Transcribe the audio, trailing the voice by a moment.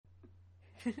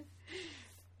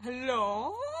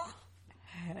Hello?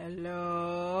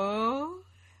 Hello?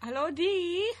 Hello,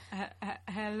 Dee?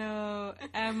 Hello,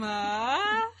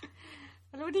 Emma?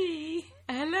 Hello, Dee?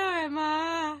 Hello,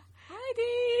 Emma? Hi,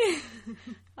 Dee?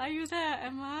 Are you there,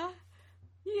 Emma?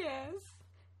 Yes.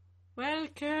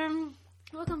 Welcome.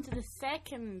 Welcome to the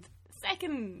second,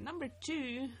 number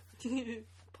 2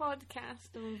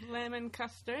 podcast of Lemon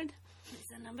Custard.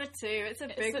 It's a number 2. It's a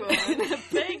big one. one. A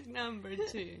big number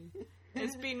 2.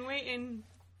 It's been waiting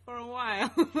for a while.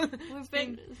 There's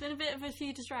been a bit of a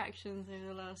few distractions over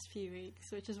the last few weeks,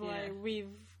 which is why we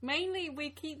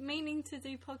keep meaning to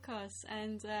do podcasts,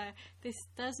 and this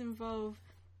does involve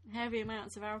heavy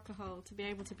amounts of alcohol to be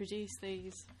able to produce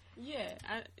these. Yeah,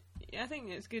 I think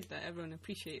it's good that everyone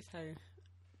appreciates how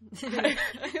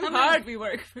hard we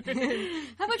work for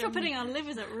how much we're putting our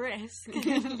livers at risk.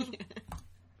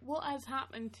 What has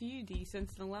happened to you, Dee,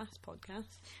 since the last podcast?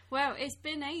 Well, it's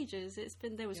been ages.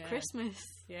 There was Christmas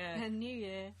and New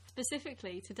Year.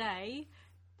 Specifically, today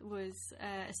was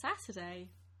a Saturday.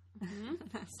 Mm-hmm.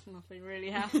 That's nothing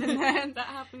really happened then. That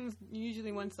happens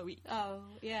usually once a week. Oh,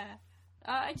 yeah.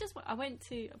 I went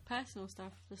to personal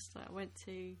stuff. I went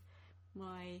to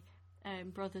my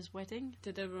brother's wedding.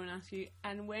 Did everyone ask you,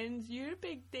 and when's your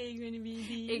big day going to be,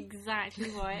 Dee? Exactly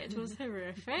why. It was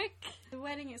horrific. The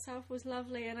wedding itself was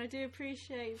lovely, and I do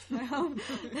appreciate my mum.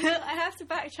 I have to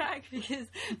backtrack because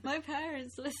my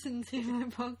parents listen to my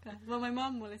podcast. Well, my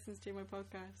mum listens to my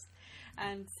podcast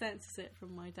and censors it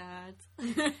from my dad.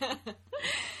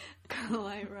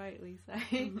 Quite rightly so.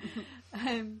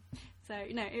 So,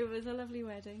 it was a lovely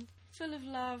wedding. Full of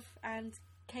love and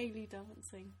Kaylee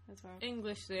dancing as well.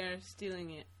 English, they're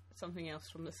stealing it. Something else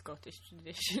from the Scottish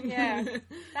tradition. Yeah,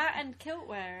 that and kilt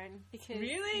wearing. Because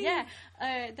really? Yeah,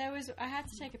 I had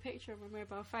to take a picture on my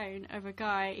mobile phone of a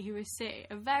guy who was a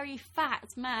very fat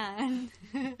man,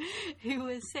 who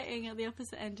was sitting at the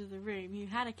opposite end of the room, who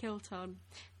had a kilt on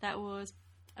that was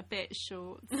a bit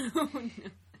short. Oh, no.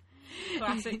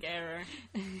 Classic error.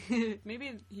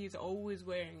 Maybe he's always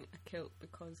wearing a kilt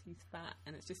because he's fat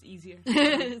and it's just easier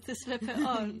to slip it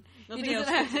on. Nothing else.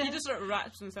 He just sort of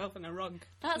wraps himself in a rug.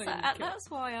 That's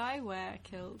why I wear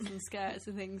kilts and skirts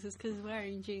and things, is because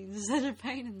wearing jeans is such a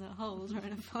pain in the hole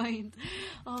trying to find.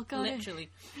 Oh god! Literally.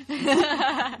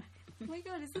 Oh my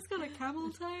god, has this got a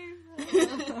camel toe?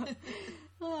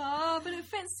 Oh, but it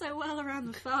fits so well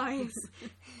around the thighs.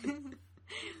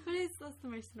 But that's the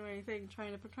most annoying thing,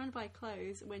 trying to buy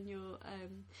clothes when you're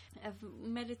of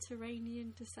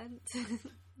Mediterranean descent.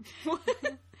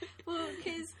 Well,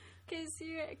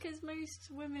 because most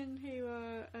women who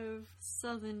are of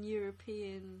Southern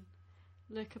European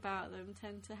look about them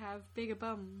tend to have bigger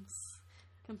bums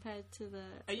compared to the.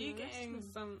 Are you getting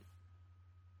some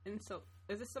insult?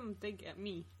 Is this some dig at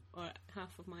me or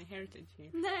half of my heritage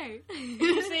here? No.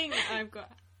 You're saying that I've got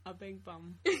a big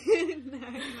bum. No,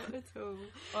 not at all.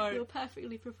 Or you're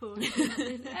perfectly proportionate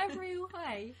in every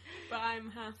way. But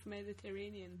I'm half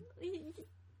Mediterranean. Really?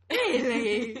 Are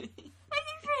you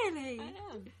really? I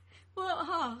am. What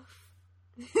half?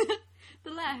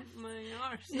 The left? My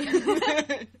arse.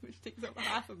 Which takes up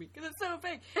half of me because it's so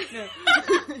big. No.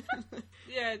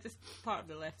 Yeah, just part of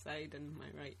the left side and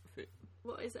my right foot.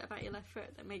 What is it about your left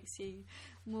foot that makes you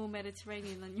more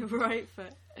Mediterranean than your right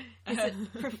foot? Is it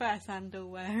prefer sandal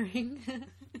wearing?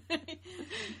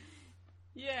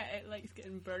 Yeah, it likes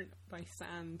getting burnt by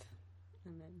sand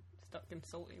and then stuck in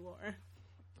salty water.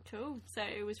 Cool. So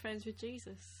it was friends with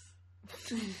Jesus.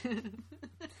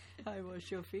 I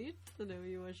wash your feet. No,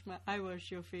 you wash my. I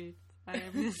wash your feet. I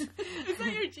am this. Is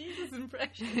that your Jesus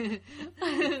impression?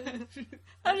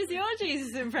 How does your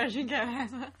Jesus impression go,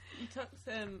 Emma? He talks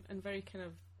in very kind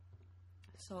of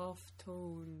soft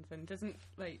tones and doesn't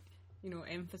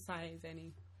emphasize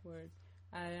any words.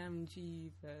 I am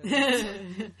Jesus.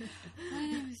 My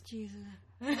name is Jesus.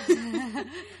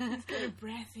 He's kind of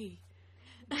breathy.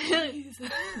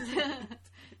 Jesus.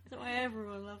 That's why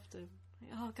everyone loved him.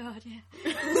 Like, oh God, yeah.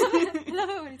 I love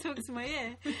it when he talks in my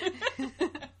ear.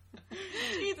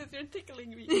 Jesus, you're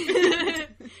tickling me.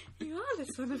 You are the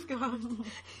Son of God.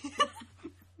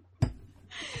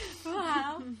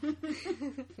 Wow.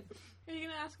 Are you going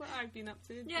to ask what I've been up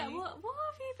to? Yeah, what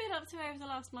have you been up to over the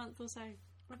last month or so?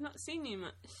 I've not seen you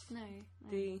much. No.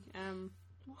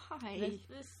 Why?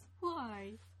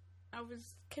 Why? I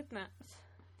was kidnapped.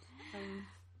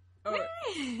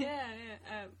 Really?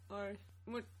 Yeah. Or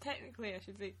more technically, I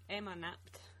should say Emma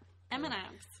napped. Emma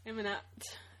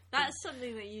napped. That's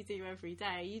something that you do every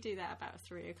day. You do that about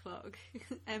 3:00.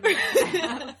 Emma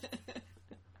napped.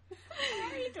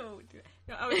 I don't do it.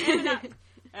 No, I was kidnapped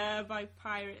by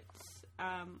pirates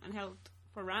and held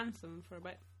for ransom for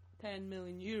about 10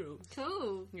 million euros.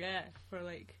 Cool. Yeah, for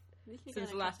like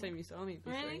since the last time you saw me.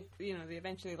 Really? You know, they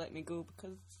eventually let me go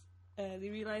because they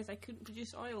realised I couldn't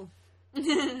produce oil.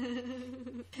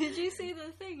 Did you see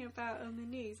the thing about on the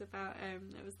news about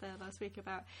it was there last week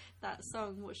about that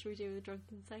song "What Should We Do with a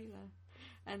Drunken Sailor,"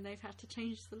 and they've had to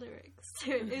change the lyrics.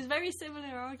 It was a very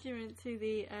similar argument to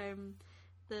the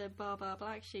Bar Bar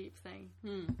Black Sheep thing.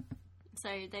 So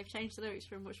they've changed the lyrics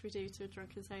from "What should we do to a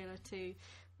drunken sailor" to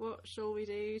 "What shall we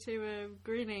do to a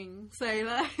grinning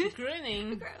sailor?"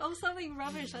 Grinning? Or something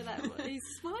rubbish like that. He's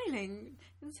smiling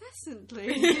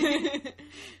incessantly.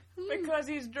 Because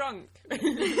he's drunk.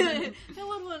 No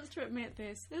one wants to admit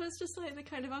this. It was just like the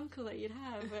kind of uncle that you'd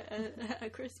have at a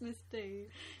Christmas do.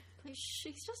 Like,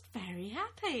 she's just very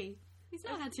happy. He's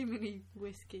not had too many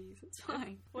whiskies. It's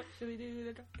fine. What should we do with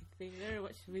a drunken sailor?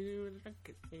 What should we do with a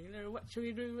drunken sailor? What should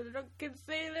we do with a drunken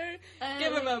sailor?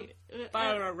 Give him a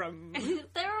bar of rum.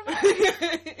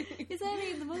 It's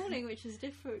early in the morning, which is a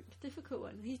difficult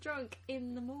one. He's drunk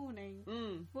in the morning.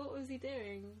 What was he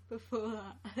doing before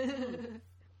that?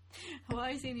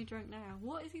 Why is he only drunk now?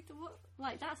 What is he?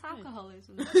 Like, that's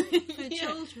alcoholism for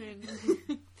children.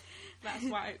 That's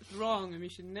why it's wrong, and we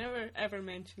should never ever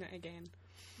mention it again.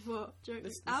 What?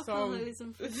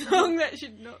 Alcoholism for the song that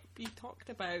should not be talked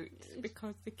about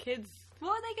because the kids.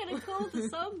 What are they going to call the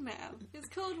song now? It's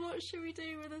called "What Should We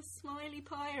Do with a Smiley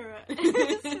Pirate?"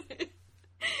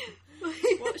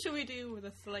 What should we do with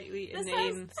a slightly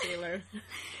inane sailor?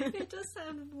 It does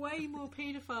sound way more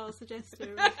paedophile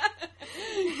suggestive.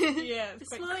 Yeah, it's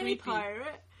quite smiley creepy.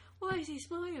 Pirate. Why is he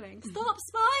smiling? Stop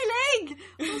smiling!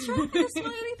 What's wrong with a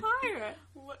smiley pirate?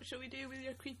 What should we do with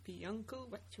your creepy uncle?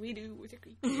 What should we do with your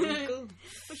creepy uncle?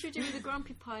 What should we do with the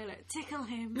grumpy pilot? Tickle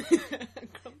him.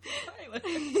 Grumpy pilot.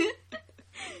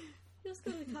 Just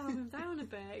gotta calm him down a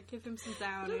bit. Give him some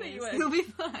down. He'll He'll be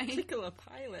fine. Tickle a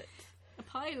pilot. A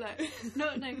pilot?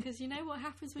 No, because you know what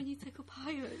happens when you tickle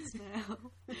pilots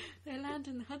now? They land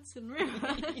in the Hudson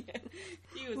River. Yeah.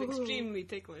 He was extremely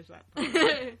ticklish that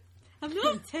time. I'm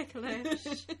not ticklish.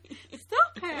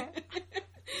 Stop it.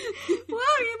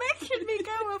 Wow, you're making me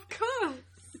go, of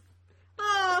course.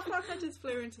 Oh, fuck, I just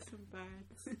flew into some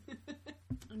birds.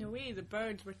 In a way, the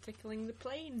birds were tickling the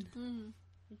plane.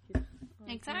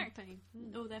 Exactly.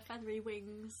 All their feathery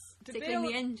wings Did tickling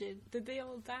the engine. Did they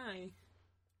all die?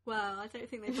 Well, I don't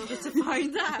think they bothered to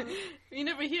find out. You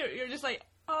never hear it. You're just like,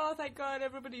 oh, thank God,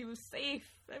 everybody was safe.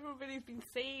 Everybody's been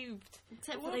saved.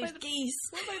 Except for those geese.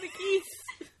 What about the geese?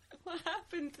 What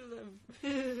happened to them?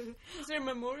 Is there a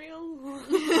memorial?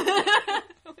 I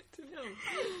want to know.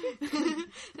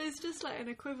 There's just like an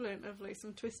equivalent of like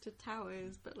some twisted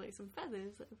towers, but like some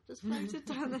feathers that have just floated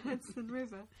down the Hudson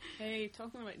River. Hey,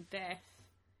 talking about death.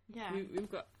 Yeah,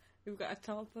 we've got a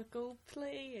topical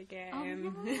play again. Oh,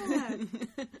 yeah.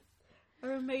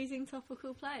 Our amazing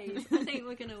topical plays. I think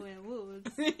we're going to win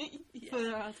awards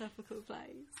for our topical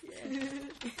plays.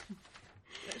 Yeah.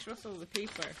 Let's rustle the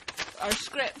paper. Our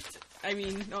script. I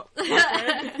mean, not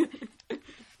paper.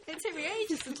 It took me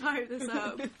ages to type this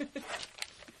up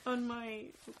on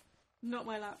not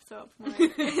my laptop, my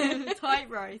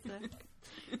typewriter.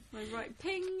 My right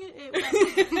ping.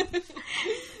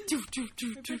 A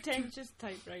pretentious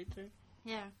typewriter.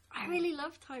 Yeah, I really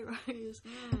love typewriters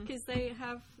because they're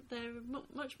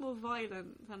much more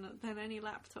violent than any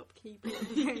laptop keyboard.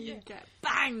 You get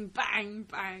bang, bang,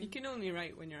 bang. You can only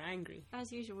write when you're angry.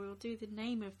 As usual, we'll do the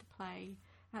name of the play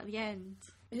at the end.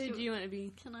 Who do you want to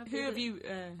be? Who have you,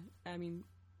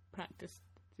 practiced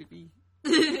to be?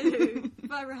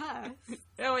 If I rehearse.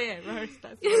 Oh yeah, rehearse.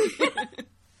 That's right.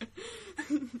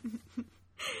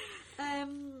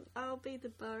 I'll be the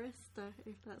barista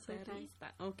if that's okay.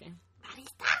 Okay.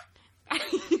 Barista.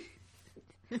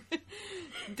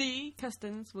 The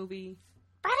Custons will be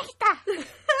Barista.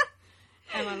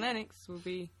 Emma Lennox will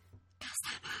be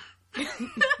Customer.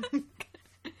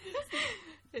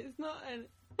 It's not a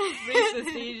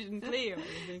racist Asian play or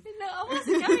anything. No, I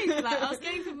wasn't going for that. I was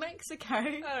going for Mexico.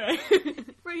 Alright.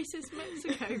 Racist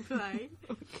Mexico play.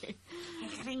 Okay.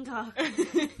 Gringo.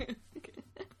 Okay.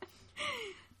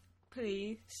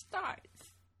 Please start.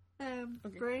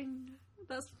 Okay. Bring.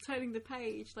 That's turning the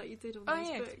page like you did on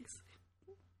those books.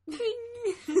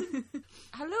 Ping.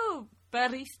 Hello,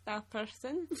 barista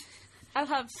person. I'll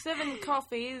have 7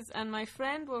 coffees and my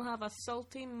friend will have a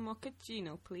salty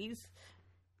mochaccino, please.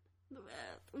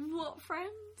 What friend?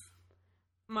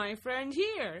 My friend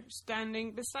here,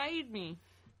 standing beside me.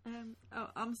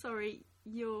 I'm sorry.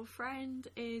 Your friend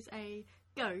is a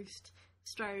ghost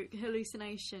 /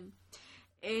 hallucination.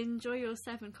 Enjoy your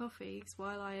 7 coffees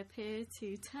while I appear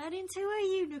to turn into a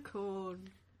unicorn.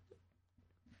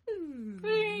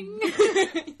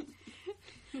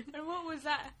 And what was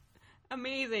that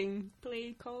amazing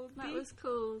play called? That was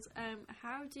called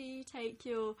How Do You Take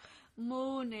Your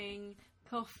Morning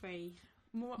Coffee?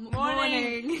 Morning coffee.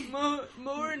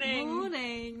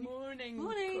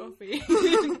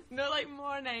 Not like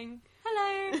morning.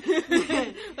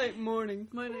 Hello. Like morning.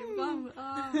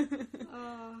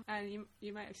 And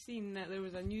you might have seen that there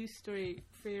was a news story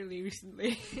fairly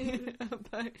recently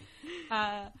about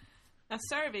a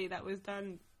survey that was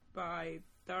done by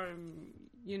Durham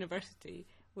University,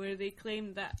 where they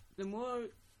claimed that the more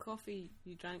coffee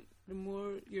you drank, the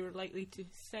more you're likely to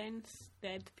sense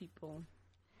dead people.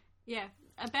 Yeah,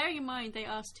 bearing in mind they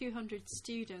asked 200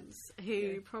 students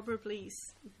who probably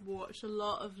watch a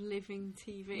lot of living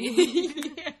TV.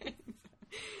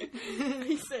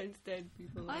 I sense dead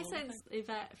people. I sense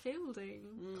Yvette Fielding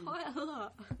quite a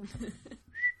lot.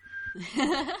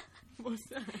 What's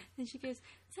that? And she goes,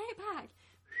 say it back.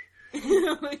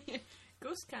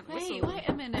 Ghost can't whistle. Wait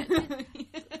a minute.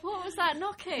 What was that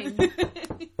knocking?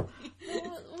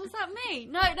 Was that me?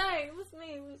 No, it was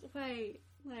me.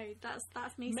 No,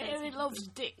 that's me. Mary loves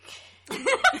dick.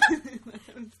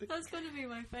 That's going to be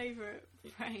my favourite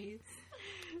phrase.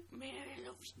 Mary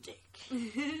loves dick.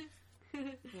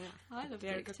 Yeah. I love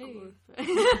dick too.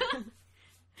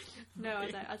 No,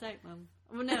 I don't, Mum.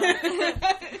 Well, no.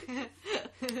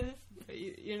 But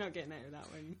you're not getting out of that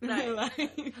one. No.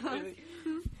 Really.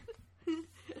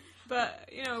 But,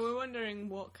 we're wondering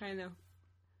what kind of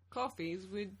coffees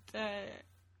would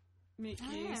make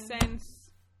you sense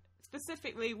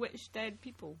specifically which dead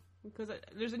people. Because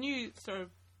there's a new sort of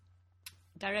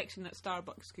direction that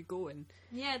Starbucks could go in.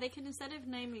 Yeah, they can, instead of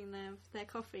naming their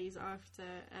coffees after,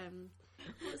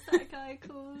 what's that guy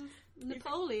called?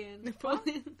 Napoleon.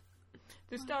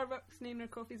 Do Starbucks name their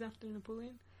coffees after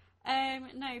Napoleon?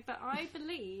 No, but I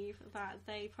believe that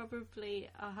they probably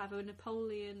have a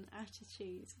Napoleon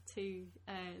attitude to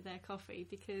their coffee,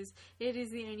 because it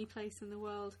is the only place in the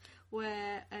world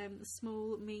where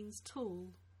small means tall.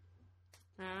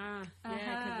 Ah,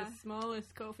 yeah, because the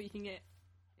smallest coffee you can get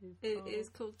is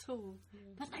called tall. Yeah.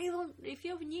 But if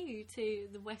you're new to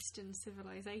the Western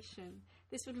civilization,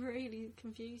 this would really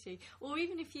confuse you. Or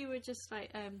even if you were just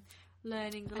like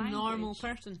learning the language. A normal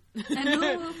person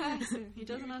who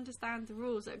doesn't understand the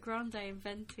rules that Grande and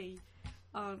Venti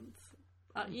aren't.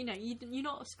 You're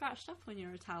not scratched up when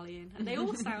you're Italian, and they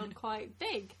all sound quite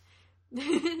big.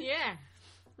 Yeah,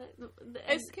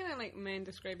 it's kind of like men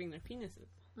describing their penises.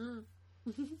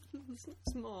 It's not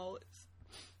small. It's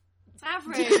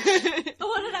average. I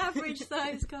want an average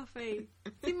size coffee.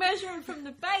 They measure it from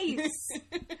the base.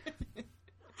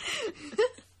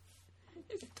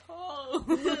 It's tall.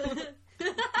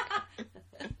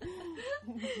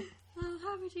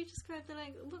 How would you describe the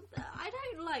length? I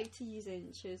don't like to use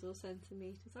inches or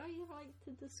centimetres. I like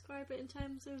to describe it in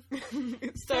terms of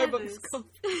Starbucks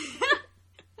coffee.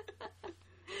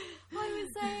 I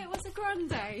would say it was a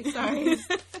grande size.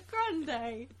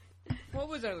 Grande. What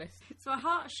was our list? So a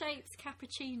heart-shaped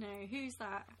cappuccino. Who's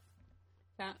that?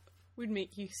 That would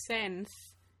make you sense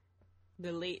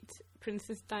the late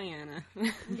Princess Diana.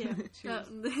 Yeah.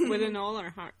 Within all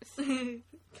our hearts.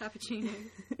 Cappuccino.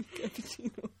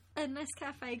 A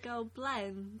Nescafe Gold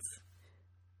blend.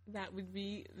 That would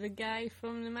be the guy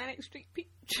from the Manic Street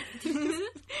Preachers.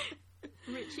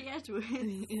 Richie Edwards.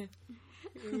 Yeah.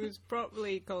 He was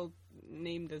properly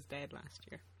named as dead last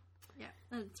year. Yeah,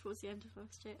 and towards the end of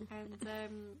last year. And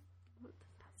what does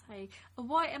that say? A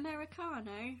white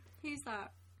Americano. Who's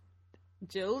that?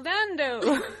 Jill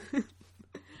Dando.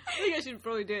 I think I should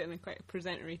probably do it in a quite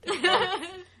presentary thing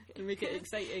to make it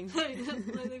exciting.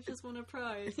 Like they've just won a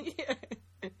prize. Yeah.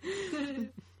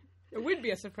 It would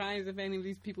be a surprise if any of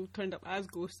these people turned up as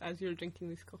ghosts as you're drinking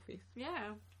these coffees.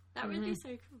 Yeah, that would be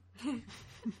so cool.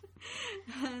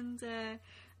 And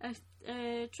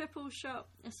a triple shot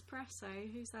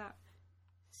espresso. Who's that?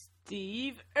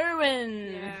 Steve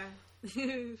Irwin. Yeah.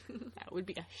 That would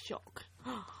be a shock.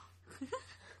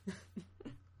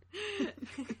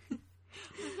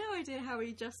 I've no idea how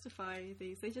we justify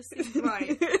these. They just seem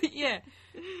right. Yeah.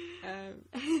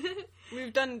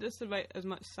 We've done just about as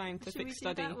much scientific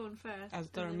study that one first, as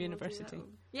Durham University.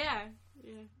 Yeah.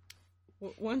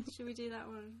 What one? Should we do that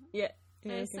one? Yeah.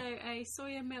 Okay. So a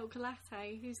soya milk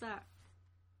latte. Who's that?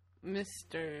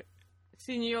 Mr.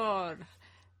 Senor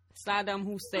Saddam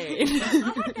Hussein. I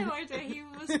had no idea he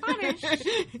was Spanish.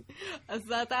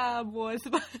 Saddam was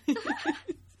Spanish.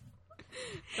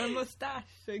 A moustache.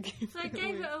 So I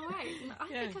gave it away. I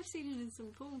think I've seen it in some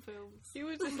porn films. He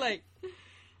was just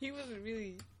he wasn't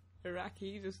really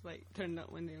Iraqi. He just turned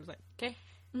up one day and was like, okay.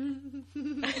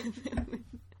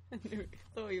 I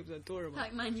thought he was adorable.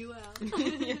 Like Manuel.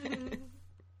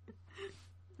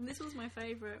 This was my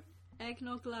favourite.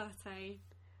 Eggnog latte.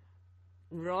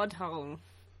 Rod Hull.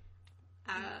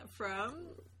 From?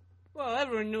 Well,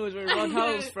 everyone knows where Rod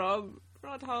Hull's from.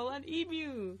 Rod Hull and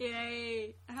Emu.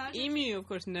 Yay. Emu, of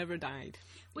course, never died.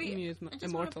 Emu is I just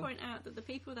immortal. want to point out that the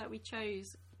people that we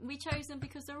chose them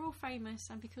because they're all famous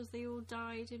and because they all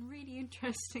died in really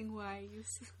interesting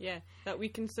ways. Yeah, that we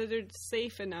considered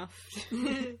safe enough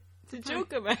to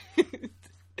joke about.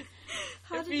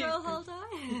 How did Rod Hull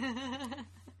die?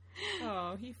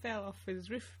 Oh, he fell off his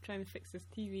roof trying to fix his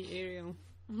TV aerial.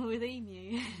 With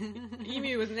Emu.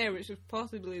 Emu wasn't there, which was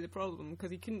possibly the problem,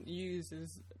 because he couldn't use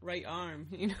his right arm,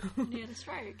 you know. He had a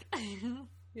stroke.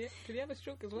 Yeah, did he have a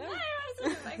stroke as well?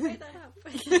 No, I made that up.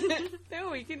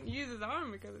 No, he couldn't use his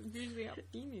arm because it's usually up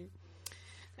Emu.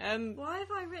 Why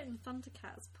have I written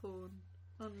Thundercats porn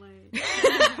on my...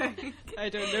 I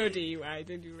don't know, Dee. Why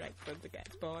did you write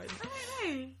Thundercats porn? I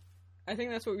don't know. I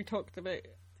think that's what we talked about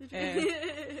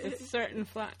with certain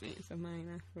flatmates of mine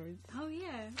afterwards. Oh,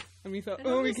 yeah. And we thought,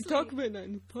 And we could talk about that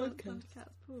in the podcast.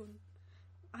 Thundercats porn.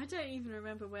 I don't even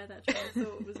remember where that train of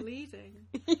thought was leading.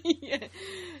 Yeah.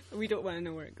 We don't want to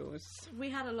know where it goes. We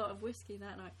had a lot of whiskey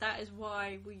that night. That is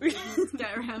why we didn't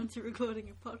get around to recording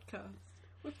a podcast.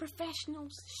 We're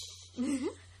professionals. Right.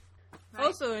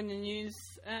 Also in the news,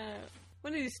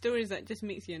 one of these stories that just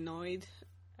makes you annoyed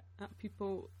at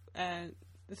people,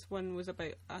 this one was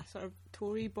about a sort of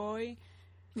Tory boy.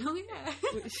 Oh, yeah.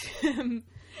 Which,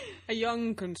 a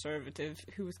young Conservative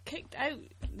who was kicked out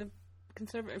the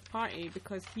Conservative Party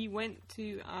because he went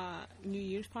to a New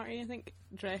Year's party, I think,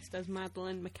 dressed as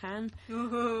Madeleine McCann,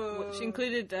 which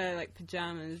included like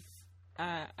pyjamas,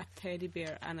 a teddy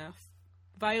bear, and a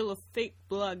vial of fake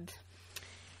blood.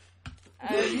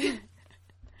 Does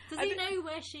he know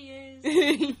where she is?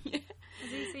 Yeah.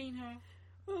 Has he seen her?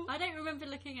 Well, I don't remember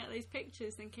looking at those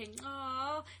pictures thinking,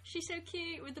 "Oh, she's so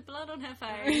cute with the blood on her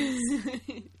face."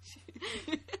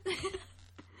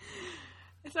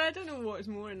 So I don't know what's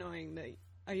more annoying, that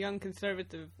a young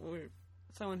Conservative or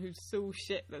someone who's so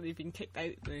shit that they've been kicked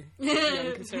out the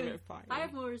Young Conservative Party. I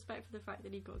have more respect for the fact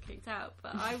that he got kicked out,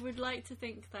 but I would like to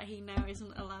think that he now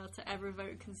isn't allowed to ever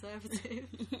vote Conservative.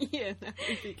 Yeah, that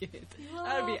would be good.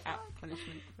 That would be apt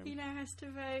punishment for He him. now has to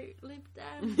vote Lib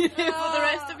Dem. For the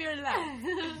rest of your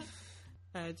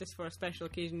life. Just for a special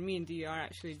occasion, me and Dee are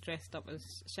actually dressed up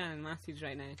as Shannon Matthews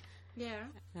right now. Yeah.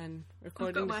 And I've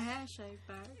recording got my hair shaved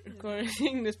back.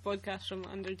 recording this podcast from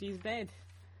under Dee's bed.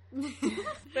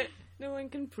 But no one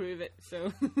can prove it,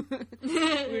 so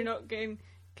we're not getting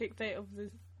kicked out of the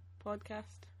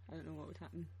podcast. I don't know what would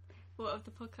happen. What, of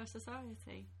the Podcast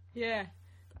Society? Yeah.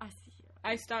 I see.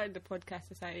 I started the Podcast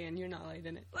Society and you're not allowed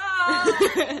in it. Oh,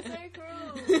 that's so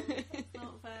cruel. That's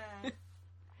not fair.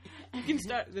 You can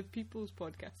start the People's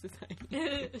Podcast Society.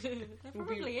 There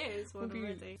probably is one we'll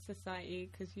already. Society,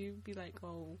 because you'd be like,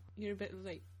 oh, you're a bit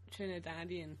like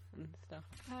Trinidadian and stuff.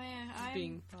 Oh yeah,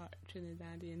 Being part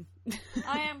Trinidadian.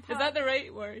 I am part Is that the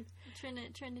right word?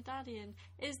 Trinidadian.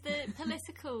 Is the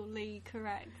politically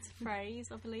correct phrase,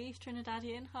 I believe,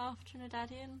 Trinidadian, half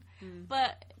Trinidadian.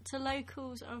 But to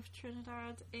locals of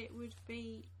Trinidad, it would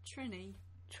be Trini,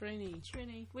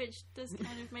 which does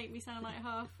kind of make me sound like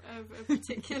half of a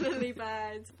particularly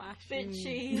bad,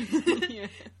 bitchy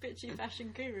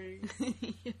fashion guru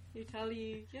who tell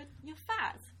you you're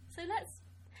fat, so let's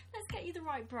get you the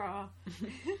right bra.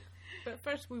 But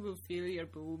first we will feel your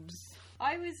boobs.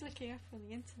 I was looking up on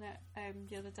the internet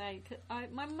the other day.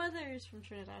 My mother is from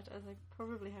Trinidad, as I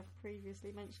probably have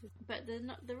previously mentioned. But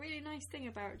the really nice thing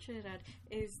about Trinidad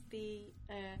is the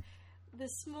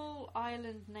small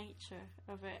island nature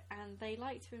of it, and they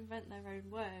like to invent their own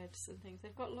words and things.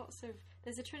 They've got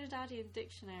there's a Trinidadian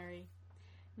dictionary,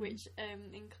 which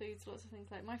includes lots of things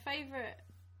like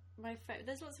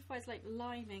there's lots of words like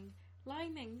liming,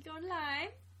 you going lime?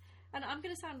 And I'm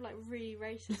going to sound like really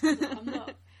racist, but I'm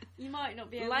not. You might not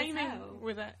be able to tell.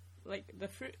 With a, like the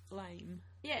fruit lime.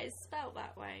 Yeah, it's spelt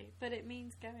that way, but it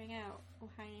means going out or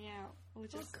hanging out or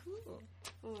just cool.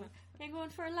 Or you're going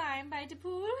for a lime by the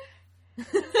pool.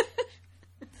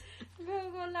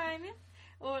 go liming,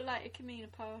 or like it can mean a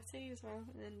party as well,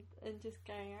 and just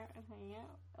going out and hanging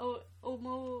out, or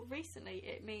more recently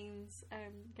it means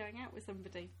going out with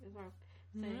somebody as well.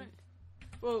 So, right.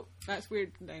 Well, that's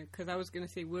weird now, because I was going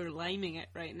to say we're liming it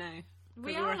right now.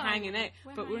 We're hanging out,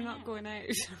 but we're hanging not out. going out.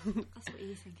 That's what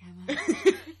you think, Emma.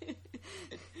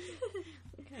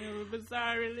 Kind of a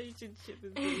bizarre relationship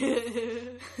with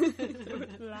this. I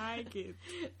don't like it.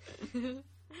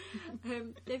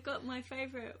 They've got my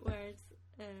favourite words.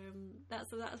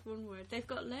 That's one word. They've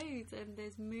got loads, and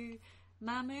there's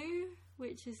mamu,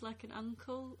 which is like an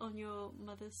uncle on your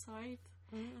mother's side.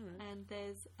 and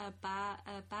there's a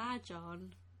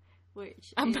Bajon,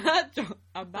 which a is...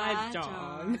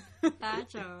 Bajon,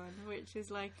 which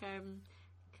is like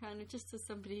kind of just as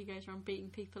somebody who goes around beating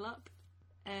people up.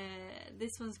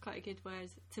 This one's quite a good word.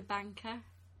 Tabanka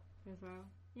as well.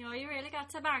 You know, you really got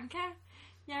tabanka.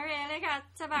 You really got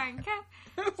tabanka.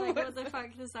 It's like, what the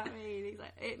fuck does that mean? He's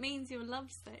like, it means you're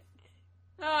lovesick.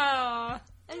 Oh,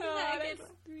 that's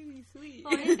really sweet.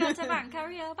 Oh, he's got tabanka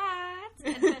real bad.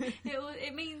 And then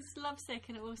it means lovesick,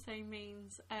 and it also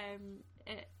means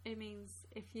it means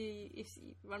if you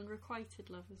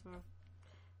unrequited love as well.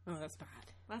 Oh, that's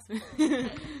bad. That's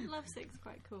lovesick's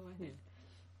quite cool, I think.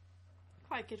 Yeah.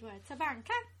 Quite a good word.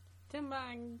 Tabanka.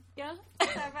 Tabanka.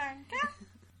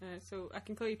 So I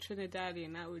can call you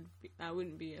Trinidadian. That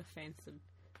wouldn't be offensive.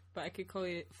 But I could call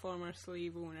you former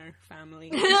slave owner family.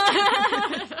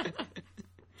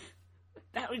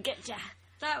 That would get ya.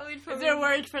 That would. Is there a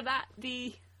word for that?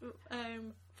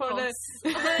 For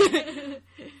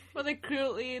the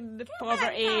cruelty and the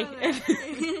poverty. I don't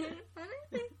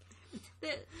think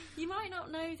that you might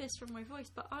not know this from my voice,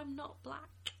 but I'm not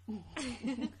black.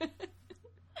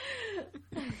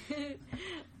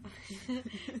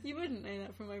 You wouldn't know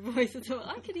that from my voice at all.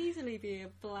 I could easily be a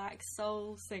black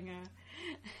soul singer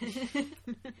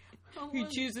who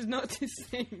chooses not to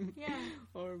sing. Yeah.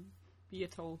 Or be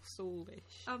at all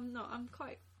soulish. I'm not. I'm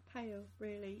quite pale,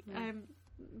 really.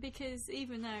 Because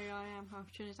even though I am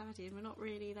half Trinidadian, we're not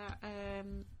really that.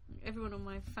 Everyone on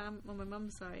my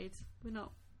mum's side, we're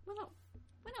not.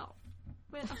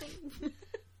 I think.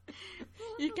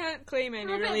 You can't claim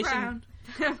any relation.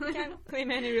 You can't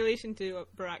claim any relation to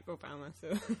Barack Obama, so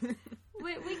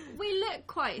we look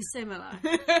quite similar.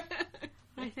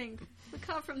 I think we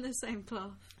come from the same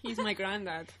cloth. He's my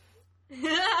granddad.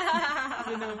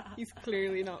 Even though he's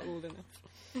clearly not old enough.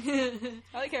 I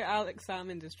like how Alex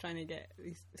Salmond is trying to get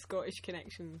these Scottish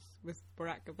connections with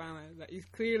Barack Obama that he's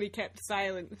clearly kept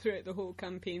silent throughout the whole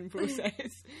campaign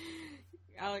process.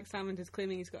 Alex Salmond is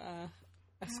claiming he's got a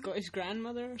Scottish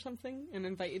grandmother or something and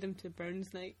invited him to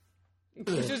Burns Night,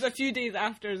 which was a few days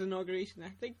after his inauguration.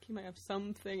 I think he might have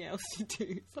something else to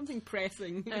do, something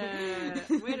pressing.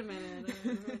 Wait a minute,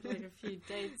 I've got like a few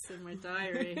dates in my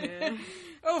diary here.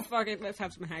 Oh fuck it, let's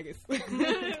have some haggis.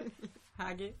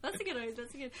 Haggis. That's a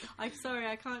good. I'm sorry,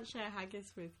 I can't share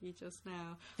haggis with you just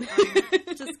now.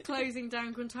 I'm just closing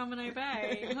down Guantanamo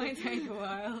Bay. It might take a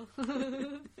while.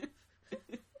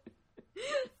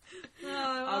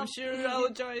 I'm sure I'll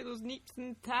enjoy those neeps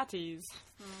and tatties.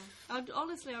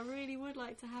 Honestly, I really would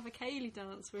like to have a Kaylee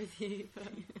dance with you, but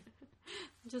I'm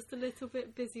just a little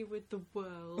bit busy with the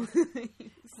world.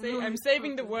 I'm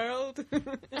saving the world at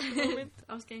the moment.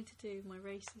 I was going to do my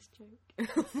racist joke.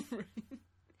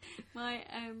 I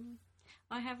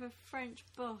have a French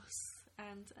boss,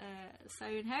 and so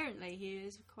inherently he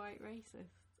is quite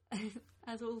racist.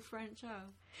 As all French are.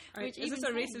 Is this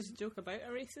a racist joke about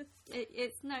a racist?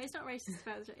 It's not racist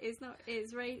about it's about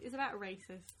a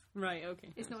racist. Right,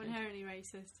 okay. It's not inherently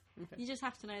racist. Okay. You just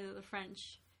have to know that the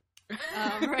French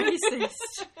are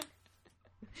racist.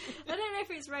 I don't know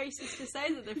if it's racist to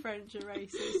say that the French are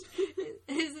racist.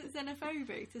 Is it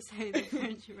xenophobic to say the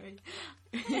French are racist?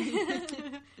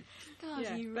 God,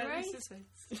 yeah, you racist.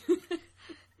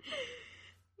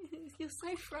 You're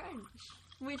so French.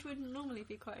 Which would normally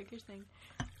be quite a good thing.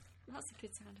 That's a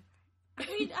good sound effect.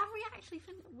 We actually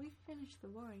we finished the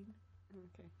wine.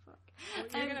 Okay, fuck. Well,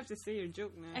 you're gonna have to say your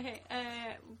joke now. Okay.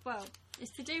 Well, it's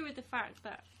to do with the fact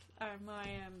that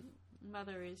my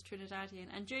mother is Trinidadian,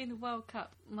 and during the World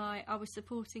Cup, I was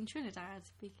supporting Trinidad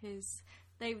because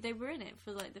they were in it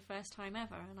for like the first time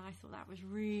ever, and I thought that was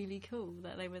really cool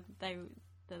that they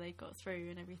got through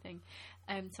and everything.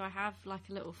 So I have like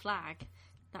a little flag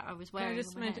that I was wearing.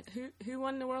 Who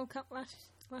won the World Cup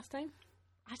last time?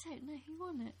 I don't know who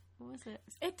won it. What was it?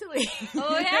 Italy.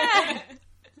 Oh yeah,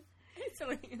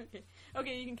 Italy.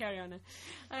 Okay, you can carry on now.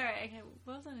 All right. Okay,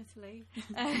 well done, Italy.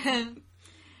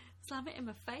 Slam it in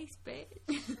my face, bitch.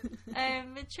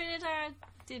 But Trinidad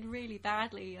did really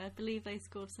badly. I believe they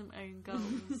scored some own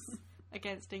goals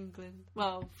against England.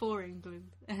 Well, for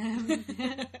England. But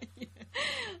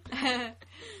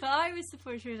I was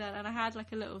supporting Trinidad, and I had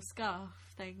like a little scarf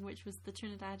thing, which was the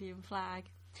Trinidadian flag.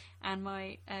 And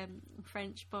my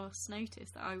French boss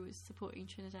noticed that I was supporting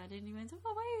Trinidad, and he went, "Oh,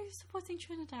 why are you supporting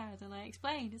Trinidad?" And I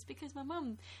explained, "It's because my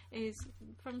mum is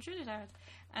from Trinidad."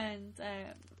 And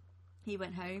he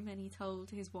went home and he told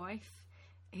his wife,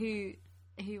 who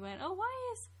went, "Oh, why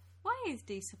is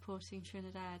Dee supporting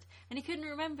Trinidad?" And he couldn't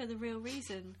remember the real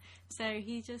reason, so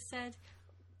he just said,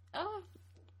 "Oh,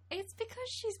 it's because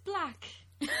she's black."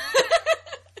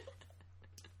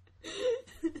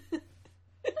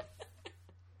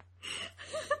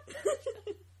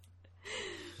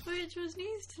 which was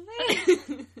news to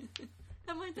me.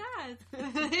 And my dad.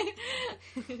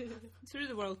 Through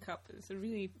the World Cup, it's a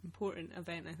really important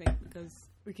event, I think, because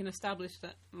we can establish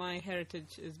that my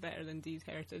heritage is better than Dee's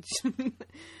heritage.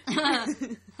 How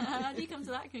do you come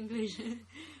to that conclusion?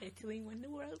 Italy won the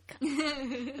World Cup.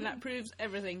 And that proves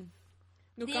everything.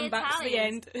 No The comebacks to the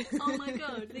end. Oh my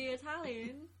god, the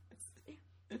Italians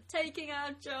taking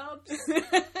our jobs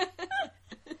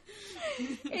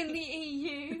in the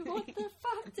EU. What the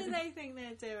fuck do they think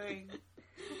they're doing?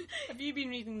 Have you been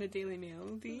reading the Daily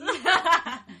Mail, Dee?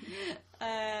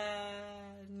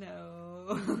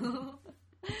 No.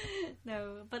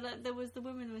 No, but there was the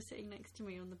woman who was sitting next to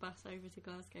me on the bus over to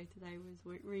Glasgow today was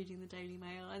reading the Daily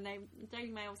Mail, and the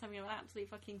Daily Mail was having an absolute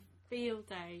fucking field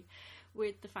day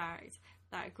with the fact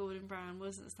that Gordon Brown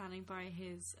wasn't standing by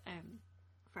his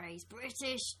phrase,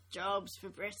 British jobs for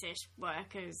British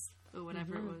workers, or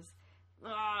whatever it was.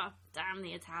 Oh, damn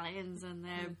the Italians and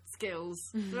their skills.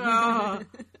 Oh.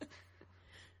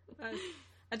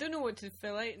 I don't know what to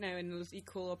fill out now in those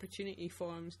equal opportunity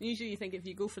forms. Usually you think if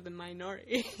you go for the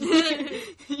minority,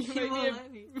 you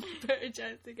might be a better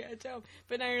chance to get a job.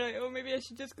 But now you're like, oh, maybe I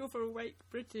should just go for white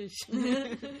British.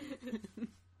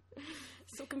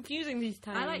 So confusing these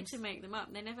times. I like to make them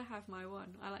up. They never have my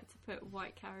one. I like to put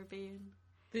white Caribbean.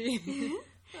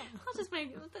 I'll just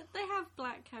make... They have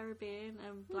black Caribbean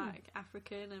and black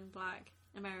African and black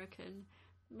American.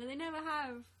 But they never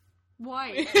have...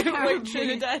 white White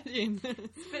Trinidadian.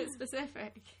 It's a bit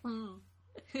specific.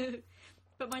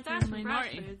 But my dad's from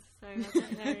Bradford, so I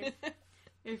don't know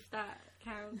if that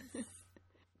counts.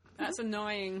 That's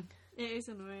annoying. It is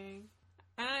annoying.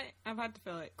 I've had to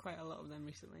fill out quite a lot of them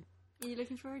recently. Are you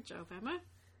looking for a job, Emma?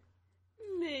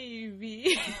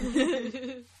 Maybe.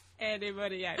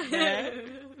 Anybody out there?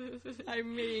 I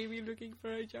may be looking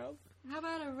for a job. How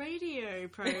about a radio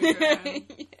program?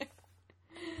 Yeah.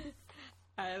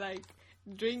 I like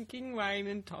drinking wine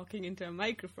and talking into a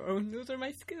microphone. Those are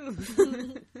my skills.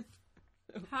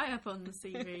 High up on the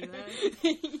CV, though.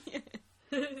 Yeah,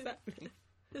 exactly.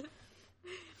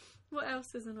 What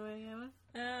else is annoying,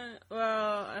 Emma?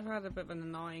 Well, I've had a bit of an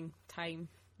annoying time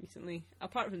recently,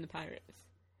 apart from the pirates.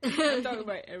 I'm talking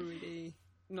about everyday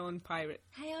non-pirate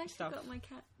Hey, I stuff. forgot my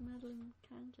Madeline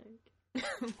Can joke.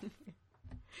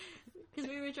 Because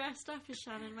we were dressed up as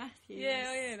Shannon Matthews.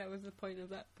 Yeah, that was the point of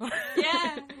that part.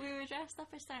 Yeah, we were dressed up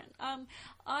as Shannon.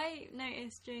 I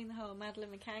noticed during the whole Madeleine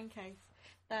McCann case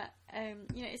that,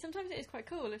 sometimes it is quite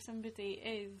cool if somebody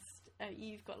is,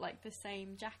 you've got like the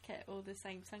same jacket or the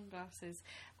same sunglasses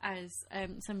as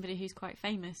somebody who's quite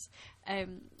famous.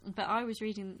 But I was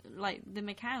reading, like, the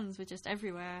McCanns were just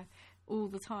everywhere all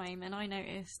the time, and I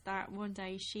noticed that one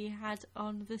day she had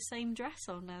on the same dress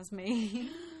on as me.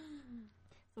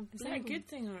 Is that a good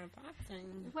thing or a bad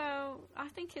thing? Well, I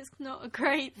think it's not a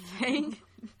great thing.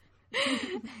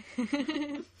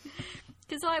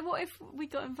 Because, like, what if we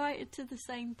got invited to the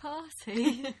same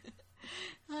party?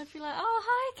 I'd be like, oh,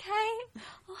 hi, Kate.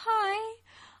 Oh, hi.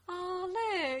 Oh,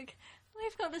 look.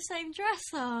 We've got the same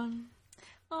dress on.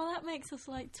 Oh, that makes us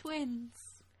like twins.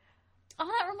 Oh,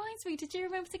 that reminds me, did you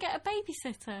remember to get a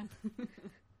babysitter?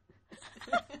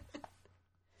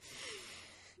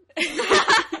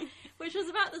 Which was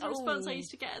about the response I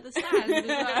used to get at the stand as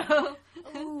well.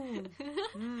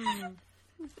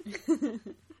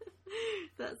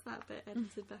 That's that bit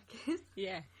edited back in.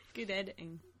 Yeah, good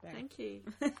editing. There. Thank you.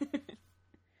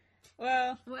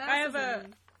 Well, I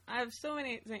have so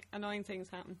many annoying things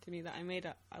happen to me that I made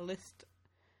a list,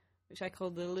 which I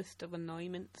call the list of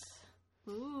annoyments.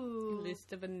 Ooh.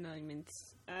 List of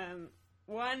annoyments.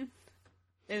 One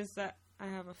is that I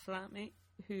have a flatmate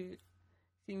who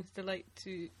seems to like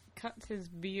to cut his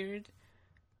beard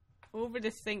over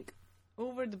the sink,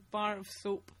 over the bar of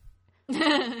soap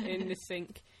in the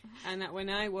sink, and that when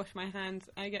I wash my hands,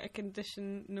 I get a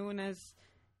condition known as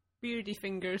beardy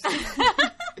fingers.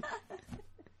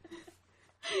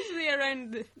 Usually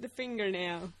around the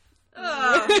fingernail.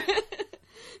 Oh.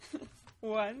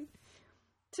 One.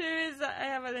 Two is that I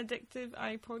have an addictive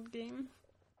iPod game,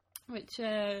 which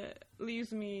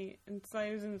leaves me in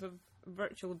thousands of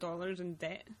virtual dollars in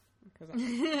debt.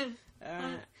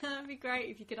 That'd be great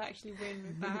if you could actually win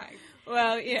it back.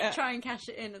 Well, yeah. Try and cash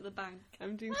it in at the bank.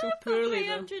 I'm doing so poorly,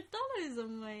 though. I've got $300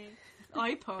 on my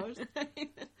iPod.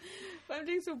 But I'm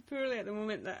doing so poorly at the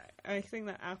moment that I think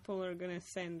that Apple are going to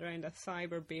send around a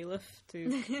cyber bailiff to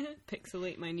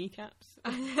pixelate my kneecaps.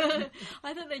 I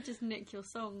thought they'd just nick your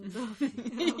songs off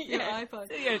your iPod.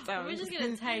 We're just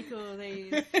going to take all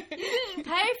these. You didn't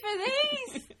pay for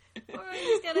these! Or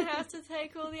he's going to have to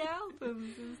take all the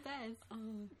albums instead.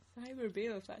 Oh, cyber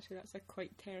bailiffs, actually, that's a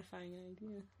quite terrifying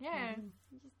idea. Yeah,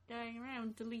 just going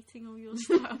around deleting all your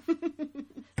stuff.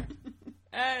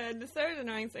 The third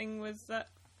annoying thing was that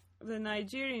the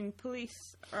Nigerian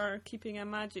police are keeping a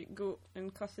magic goat in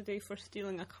custody for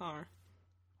stealing a car.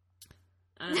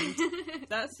 And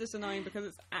that's just annoying because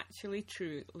it's actually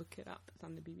true. Look it up. It's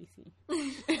on the BBC.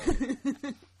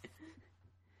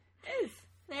 It is.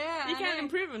 Yeah, You can't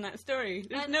improve on that story.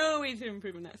 There's no way to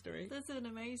improve on that story. That's an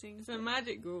amazing It's a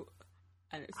magic goat.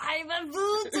 And it's I'm a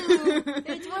voodoo!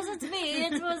 It wasn't me,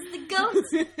 it was the goat!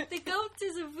 The goat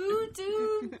is a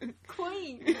voodoo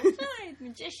queen. Giant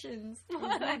magicians.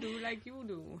 voodoo like you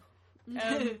do.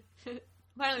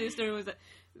 Apparently the story was that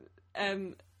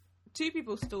two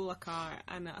people stole a car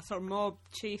and a sort of mob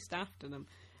chased after them.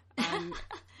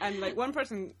 And like one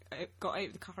person got out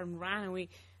of the car and ran away,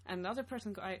 and the other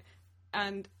person got out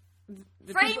and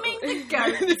the Framing the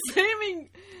goat! the framing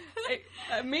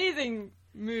amazing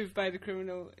move by the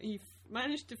criminal. He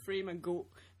managed to frame a goat.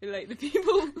 Like the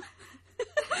people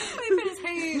He put his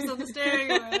hands on the steering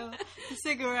wheel, a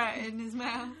cigarette in his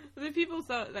mouth. The people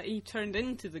thought that he turned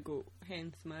into the goat,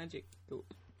 hence magic goat.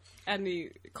 And he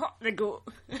caught the goat.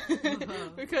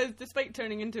 Because despite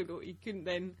turning into a goat, he couldn't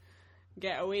then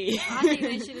get away. I think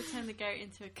they should have turned the goat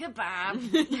into a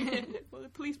kebab. Well, the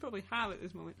police probably have at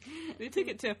this moment. They took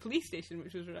it to a police station,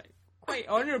 which was quite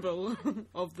honourable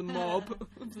of the mob,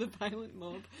 of the violent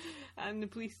mob. And the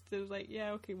police was like,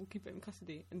 yeah, okay, we'll keep it in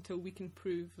custody until we can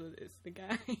prove that it's the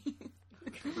guy.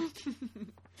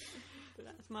 But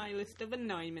that's my list of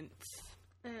annoyments.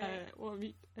 What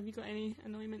have you got any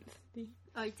annoyments, Dee?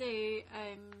 I do.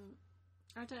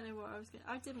 I don't know what I was going to...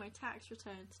 I did my tax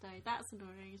return today. That's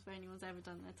annoying if anyone's ever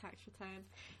done their tax return.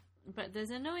 But there's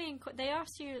annoying... They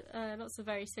ask you lots of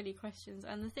very silly questions.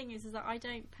 And the thing is that I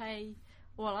don't pay...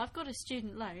 Well, I've got a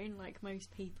student loan, like most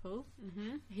people,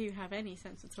 who have any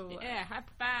sense at all. Yeah, high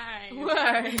five!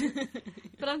 Whoa!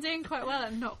 But I'm doing quite well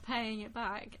at not paying it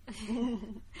back.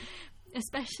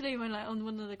 Especially when, like, on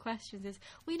one of the questions is,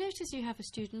 we notice you have a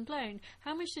student loan.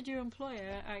 How much did your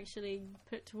employer actually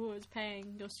put towards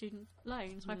paying your student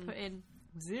loan? So I put in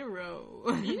 0.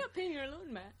 You're not paying your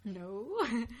loan back? No.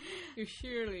 You're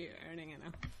surely earning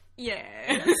enough.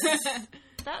 Yes.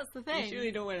 That's the thing. You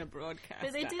surely don't want to broadcast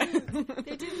But they that. didn't,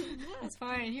 that's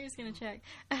fine, who's going to check?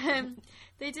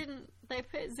 They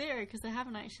put 0 because they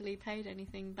haven't actually paid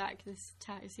anything back this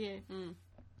tax year.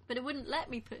 But it wouldn't let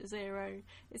me put 0.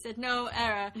 It said, no,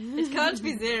 error. It can't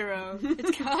be 0.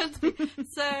 It can't be.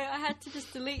 So I had to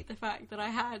just delete the fact that I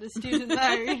had a student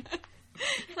loan.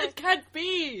 It can't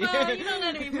be. Well, you're not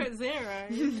letting me put 0.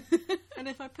 And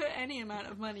if I put any amount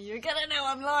of money, you're going to know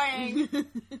I'm lying.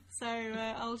 So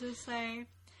I'll just say,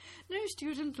 no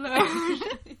student loan.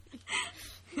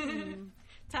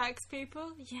 Tax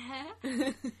people, yeah.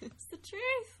 It's the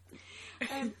truth.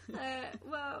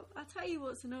 Well, I'll tell you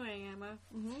what's annoying, Emma,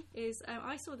 is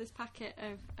I saw this packet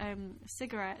of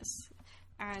cigarettes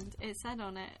and it said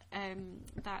on it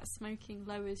that smoking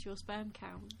lowers your sperm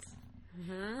count.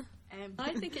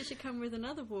 I think it should come with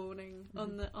another warning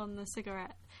on the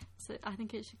cigarette. So I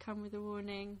think it should come with a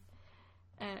warning,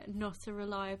 not a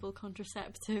reliable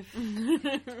contraceptive.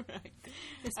 Right.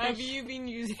 Have you been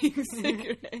using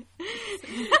cigarettes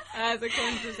as a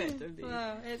contraceptive?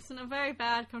 Well, it's a very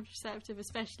bad contraceptive,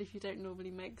 especially if you don't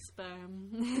normally make sperm.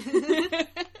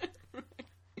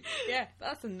 Yeah,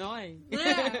 that's annoying.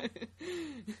 Yeah.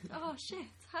 Oh shit,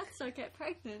 how did I get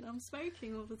pregnant? I'm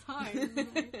smoking all the time.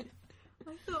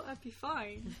 I thought I'd be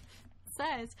fine.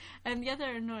 Says, the other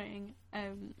annoying,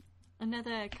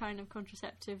 another kind of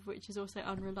contraceptive which is also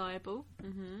unreliable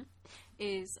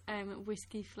is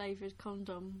whiskey flavoured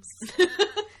condoms.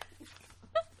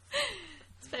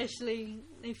 Especially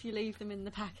if you leave them in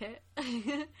the packet.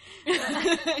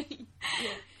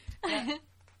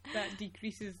 That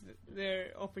decreases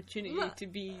their opportunity to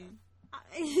be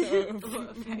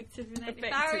effective in any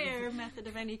barrier method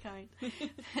of any kind.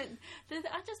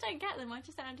 I just don't get them. I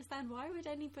just don't understand, why would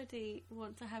anybody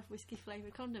want to have whiskey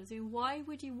flavoured condoms? I mean, why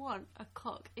would you want a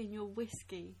cock in your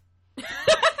whiskey?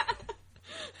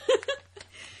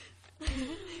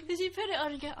 Because you put it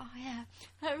on and go, oh yeah,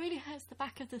 that really hurts the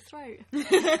back of the throat. Maybe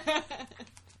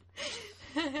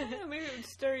it would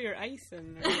stir your ice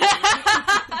in.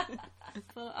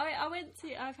 Well,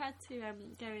 I've had to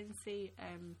go and see,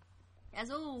 as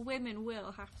all women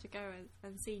will have to go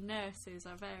and see nurses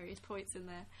at various points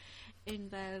in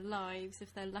their lives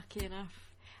if they're lucky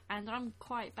enough. And I'm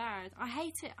quite bad. I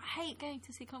hate it. I hate going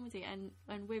to see comedy and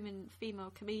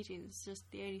female comedians, just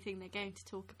the only thing they're going to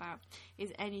talk about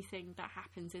is anything that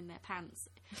happens in their pants.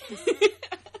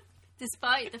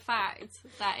 Despite the fact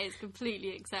that it's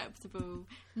completely acceptable,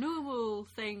 normal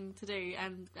thing to do,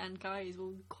 and guys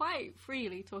will quite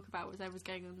freely talk about whatever's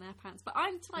going on in their pants. But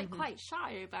I'm quite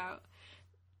shy about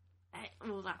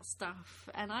all that stuff,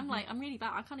 and I'm I'm really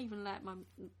bad. I can't even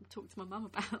talk to my mum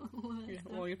about all that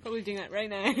stuff. Well, you're probably doing that right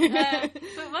now.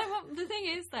 But my mum, the thing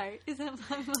is though, is that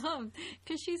my mum,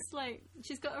 because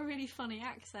she's got a really funny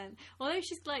accent. Although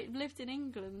she's lived in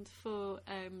England for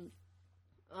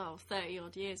 30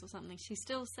 odd years or something, she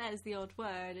still says the odd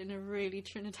word in a really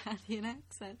Trinidadian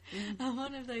accent. And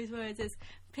one of those words is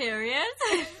period.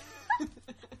 You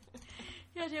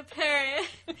had your period.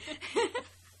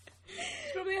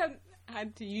 She probably haven't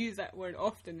had to use that word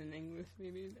often in English,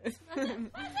 maybe.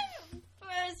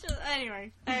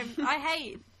 Anyway, I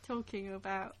hate talking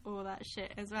about all that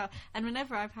shit as well. And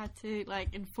whenever I've had to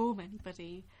inform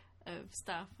anybody of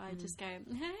stuff, I just go,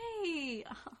 "Hey,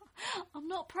 I'm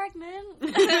not pregnant."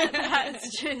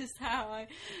 That's just how I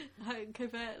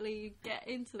covertly get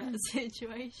into that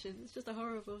situation. It's just a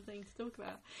horrible thing to talk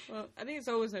about. Well, I think it's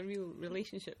always a real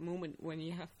relationship moment when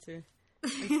you have to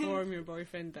inform your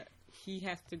boyfriend that he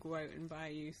has to go out and buy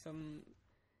you some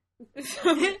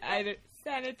either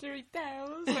sanitary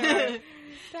towels or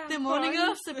the morning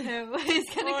after pill is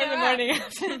going to go the morning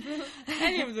after pill.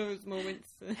 Any of those moments.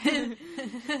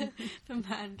 The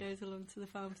man goes along to the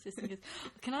pharmacist and goes,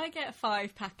 "Can I get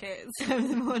 5 packets of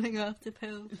the morning after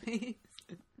pill, please?"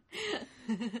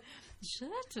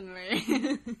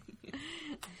 Certainly.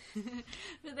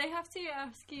 But they have to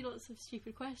ask you lots of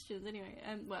stupid questions anyway.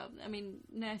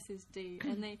 Nurses do.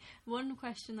 And one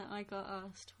question that I got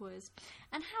asked was,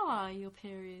 "And how are your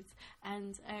periods?"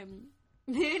 And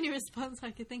the only response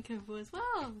I could think of was,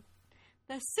 "Well,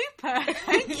 they're super,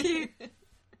 thank you."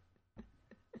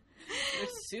 The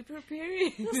super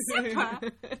period? The super?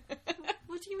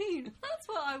 What do you mean? That's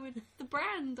what the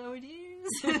brand I would use.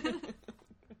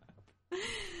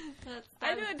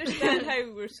 I don't understand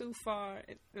how we're so far,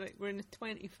 we're in the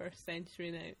 21st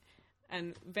century now,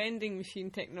 and vending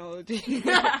machine technology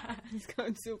has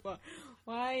gone so far.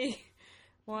 Why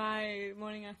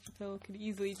morning after pill could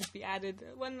easily just be added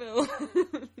one little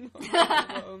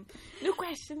no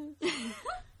questions.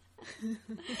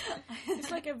 It's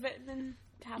like a vitamin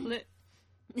tablet.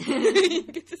 You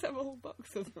could just have a whole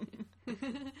box of them.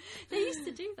 They used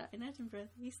to do that in Edinburgh.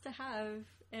 They used to have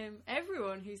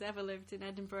everyone who's ever lived in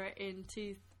Edinburgh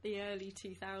into the early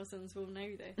 2000s will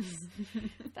know this.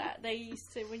 That they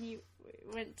used to, when you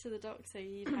went to the doctor,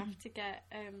 you'd have to get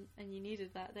and you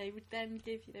needed that. They would then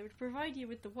they would provide you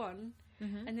with the one,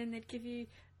 and then they'd give you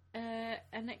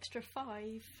an extra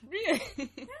 5. Really?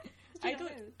 Yeah. I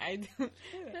don't. But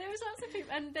there was lots of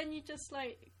people, and then you just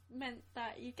meant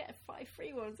that you get 5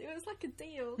 free ones. It was like a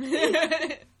deal.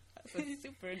 That's a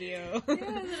super deal. Yeah,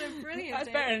 it was a brilliant That's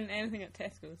deal. better than anything at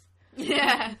Tesco's.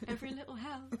 Yeah, every little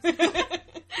helps.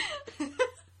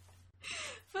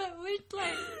 But we'd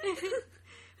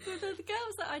with the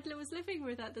girls that I was living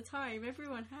with at the time,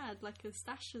 everyone had a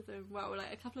stash of them. Well,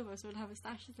 a couple of us would have a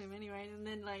stash of them anyway, and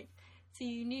then so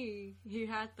you knew who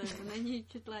had them, and then you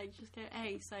could just go,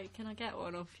 "Hey, so can I get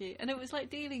one off you?" And it was like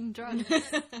dealing drugs. I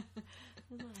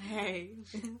was like, "Hey,"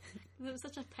 it was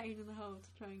such a pain in the hole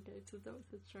to try and go to the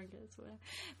doctor to try and get it to wear.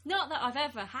 Not that I've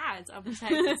ever had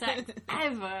unprotected sex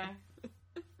ever,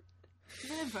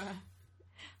 never.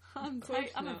 I'm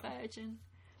a virgin.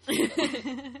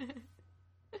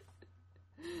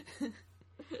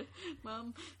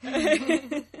 Mum.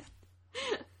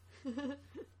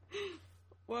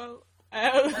 Well,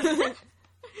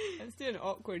 let's do an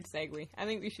awkward segue. I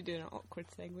think we should do an awkward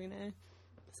segue now.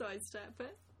 Sidestep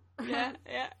it.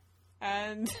 Yeah.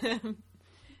 And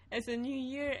it's a new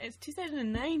year. It's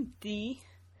 2009, Dee.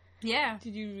 Yeah.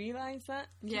 Did you realise that?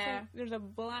 Yeah. There's a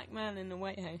black man in the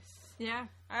White House. Yeah.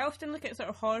 I often look at sort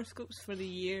of horoscopes for the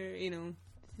year,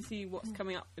 to see what's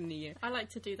coming up in the year. I like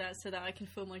to do that so that I can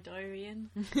fill my diary in.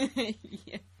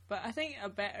 Yeah. But I think a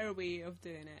better way of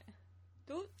doing it,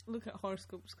 don't look at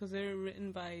horoscopes because they're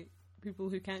written by people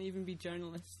who can't even be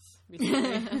journalists, basically.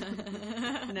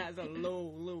 And that is a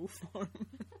low form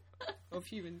of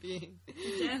human being.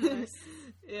 Journalists.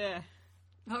 Yeah.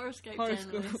 Horoscope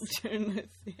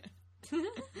journalists, yeah.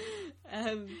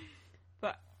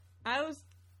 But I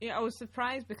was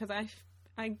surprised because I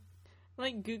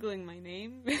like Googling my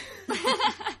name.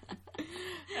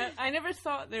 I never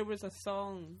thought there was a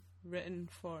song written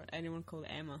for anyone called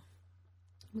Emma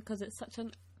because it's such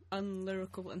an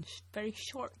unlyrical and very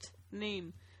short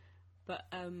name. But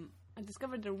I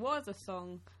discovered there was a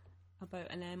song about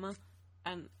an Emma,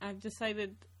 and I've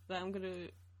decided that I'm going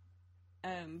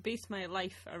to base my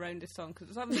life around this song because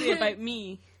it's obviously about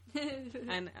me.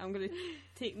 And I'm going to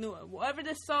take note of whatever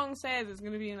this song says is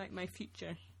going to be in, like, my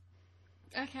future.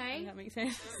 Okay. Does that make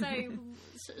sense?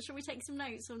 So, shall we take some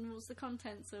notes on what's the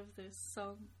contents of this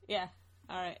song? Yeah.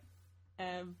 All right.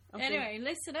 Anyway,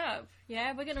 listen up.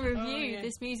 Yeah, we're going to review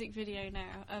this music video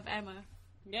now of Emma.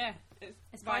 Yeah.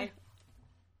 It's fine.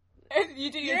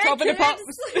 You do your Top of the Pops.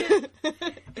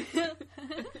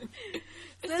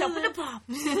 Top of the Pops.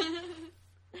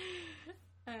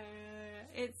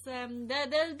 It's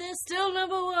they're still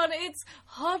number one. It's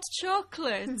Hot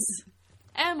Chocolates.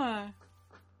 Emma.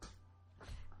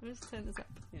 Let's turn this up.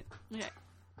 Yeah.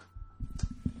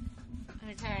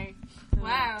 Okay.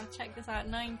 Wow. Check this out.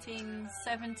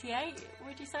 1978.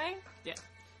 Would you say? Yeah.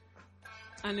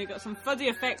 And they got some fuzzy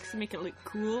effects to make it look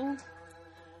cool,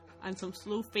 and some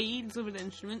slow fades over the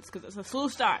instruments because it's a slow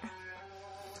start.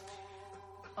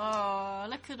 Oh,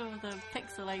 look at all the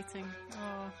pixelating.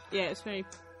 Oh. Yeah, it's very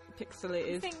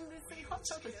pixelated. I think Hot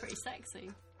Chocolate's pretty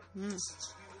sexy.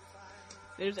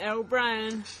 There's Elle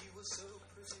Brown.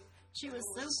 She was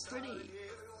so pretty.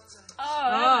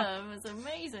 Oh, Emma was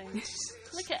amazing.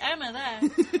 Look at Emma there.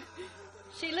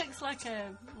 She looks like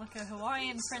a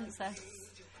Hawaiian princess.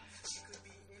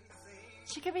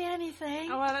 She could be anything.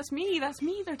 Oh, well, that's me. That's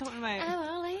me they're talking about.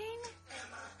 Emmeline.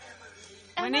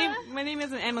 My name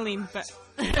isn't Emmeline, but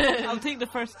I'll take the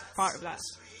first part of that.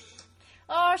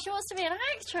 Oh, she wants to be an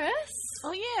actress.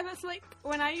 Oh, yeah, that's like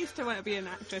when I used to want to be an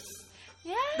actress.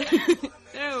 Yeah.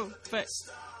 No, but...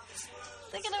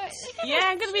 I'm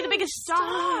going to be the biggest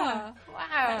star. Wow.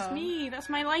 That's me. That's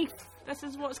my life. This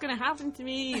is what's going to happen to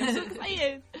me. I'm so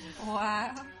excited.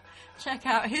 Wow. Check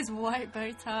out his white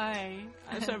bow tie.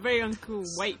 It's a very uncool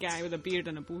white guy with a beard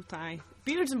and a bow tie.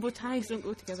 Beards and bow ties don't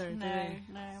go together, do they?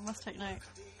 No, I must take note.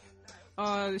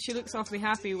 Oh, she looks awfully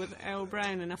happy with Elle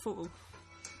Brown in a photo.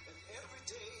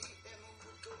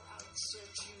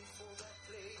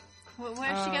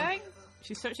 Where's she going?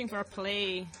 She's searching for a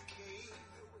play.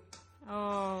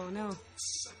 Oh, no.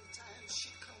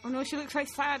 Oh, no, she looks like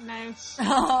sad now.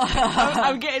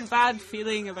 I'm getting bad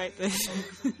feeling about this.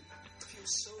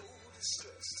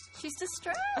 She's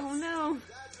distressed. Oh, no.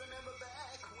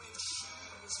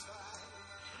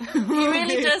 He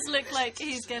really does look like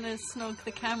he's going to snog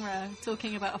the camera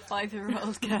talking about a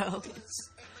 5-year-old girl.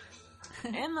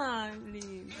 Emma,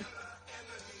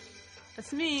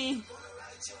 that's me.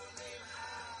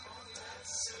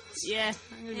 Yeah,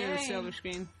 I'm going to go to the silver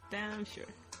screen. Damn sure.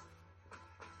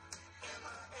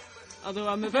 Although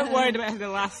I'm a bit worried about how the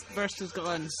last verse has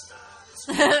gone.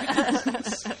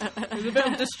 There's a bit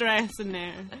of distress in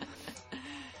there.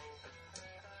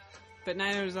 But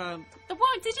now there's a...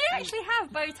 What? Did you actually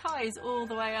have bow ties all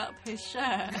the way up his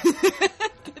shirt?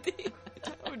 Did he?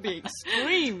 That would be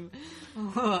extreme.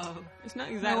 Whoa. It's not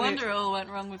exactly... No wonder it all went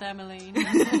wrong with Emmeline.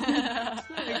 It's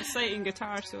not an exciting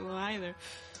guitar solo either.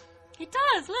 He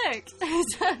does, look!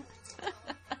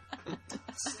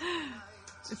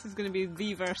 This is going to be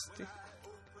the verse.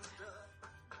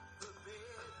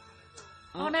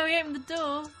 Oh no, he opened the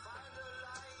door.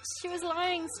 She was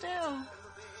lying still.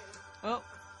 Oh,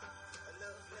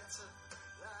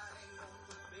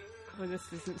 this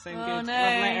doesn't sound good. No.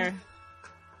 Love letter.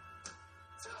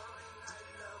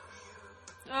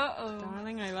 Uh-oh.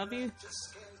 Darling, I love you.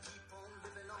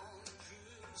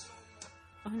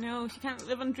 Oh no, she can't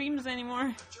live on dreams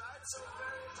anymore.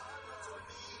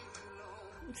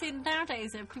 See,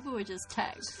 nowadays, if people would just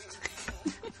text.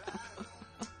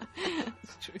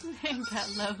 It's true. They don't get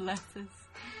love letters.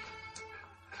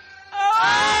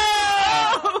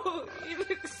 Oh! He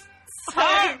looks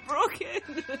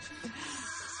heartbroken.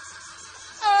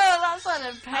 Oh, that's kind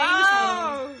of painful.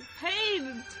 Oh,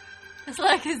 pain. It's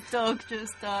like his dog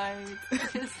just died.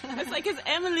 It's like his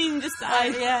Emmeline just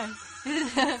died. Yes.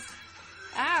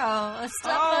 Ow, I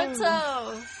stubbed my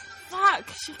toe. Fuck,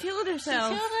 she killed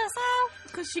herself. She killed herself?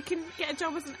 Because she couldn't get a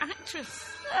job as an actress.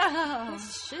 Oh.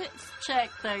 That's shit. Check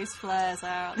those flares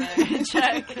out though.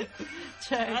 Check.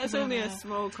 That's only a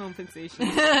small compensation.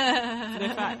 For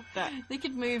the fact that... They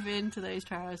could move into those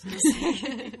trousers.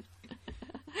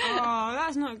 Oh,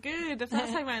 that's not good. If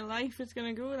that's how my life is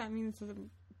going to go, that means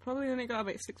I'm probably only got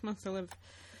about 6 months to live.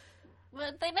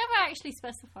 Well, they never actually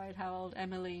specified how old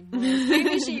Emmeline was.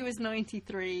 Maybe she was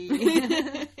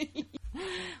 93.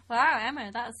 Wow,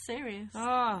 Emma, that's serious.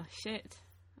 Oh, shit.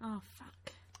 Oh,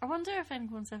 fuck. I wonder if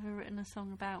anyone's ever written a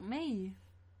song about me.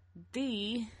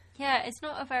 D? Yeah, it's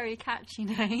not a very catchy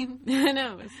name. I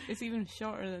know, it's even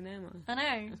shorter than Emma. I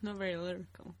know. It's not very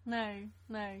lyrical. No.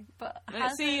 But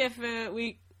let's see if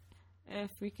we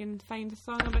can find a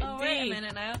song about D. Wait a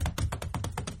minute now.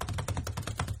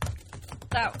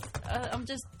 I'm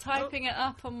just typing it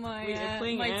up on my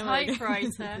my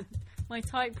typewriter. My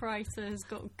typewriter's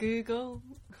got Google.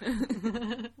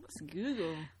 What's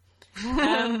Google?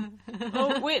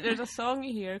 Oh wait, there's a song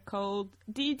here called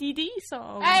DDD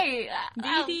song. Hey,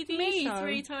 DDD me song.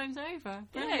 3 times over.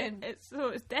 Brilliant. Yeah,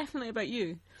 it's definitely about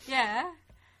you. Yeah,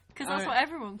 because that's what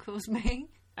everyone calls me.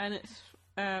 And it's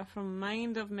from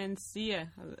Mind of Mencia.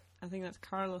 I think that's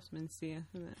Carlos Mencia,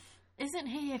 isn't it? Isn't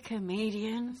he a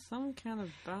comedian? Some kind of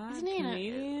bad Isn't he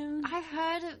comedian. I've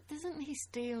heard it. Doesn't he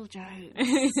steal jokes?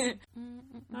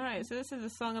 Alright, so this is a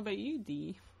song about you,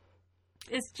 Dee.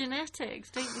 It's genetics,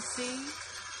 don't you see?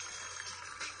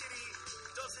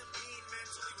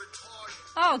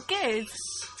 Oh, good.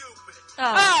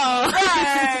 Oh!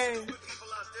 Hey!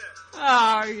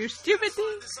 Oh, you're stupid,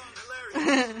 Dee.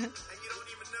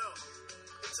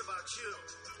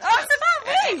 Oh, it's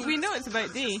about me! We know it's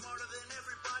about Dee.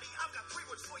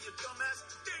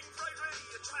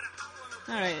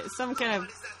 Alright, it's some kind of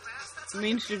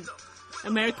mainstream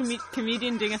American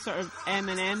comedian doing a sort of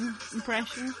Eminem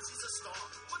impression.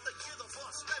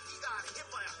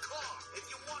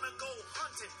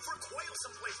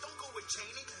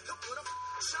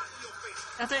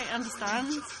 I don't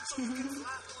understand.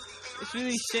 It's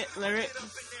really shit lyrics.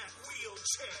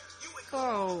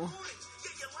 Oh.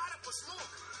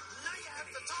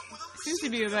 It seems to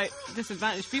be about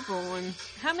disadvantaged people. And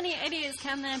how many idiots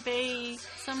can there be?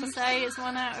 Some say it's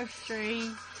 1 out of 3.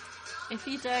 If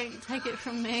you don't, take it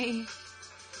from me.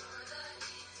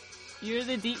 You're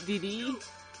the deep DD.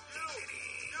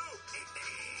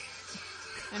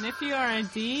 And if you are a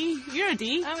D, you're a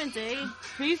D. I'm a D.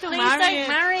 Please don't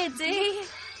marry a D.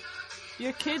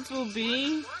 Your kids will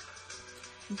be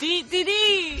D.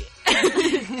 D.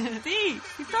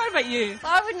 He thought about you.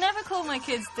 I would never call my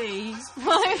kids D.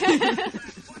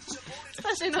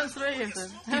 Especially not 3 of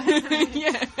them.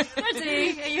 Yeah. You're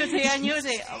D, you're D, and you're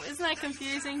D. Oh, isn't that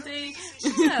confusing, D?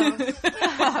 No.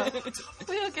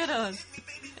 We all get on.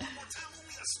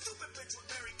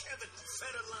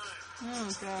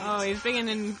 Oh, God. Oh, he's bringing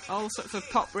in all sorts of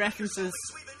pop references.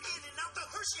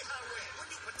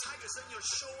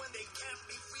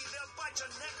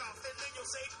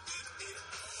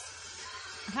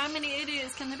 How many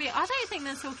idiots can there be? I don't think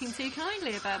they're talking too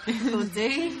kindly about people called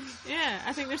D. Yeah,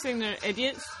 I think they're saying they're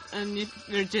idiots and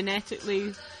they're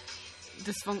genetically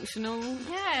dysfunctional.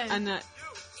 Yeah. And that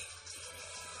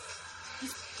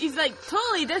he's like,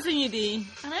 totally dissing you, D.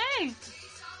 I know.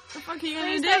 What the fuck are you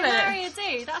going to do don't with marry it? a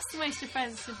D. That's the most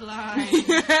offensive line.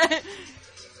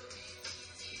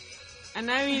 And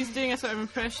now he's doing a sort of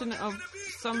impression of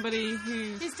somebody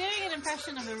who's... He's doing an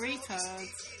impression of a retard,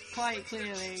 quite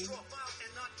clearly.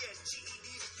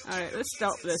 Alright, let's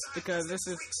stop this because this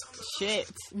is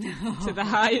shit to the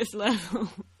highest level.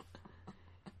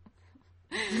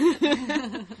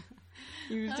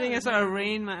 He was doing a sort of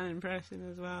Rain Man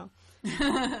impression as well. That's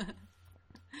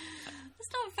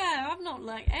not fair. I'm not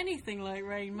like anything like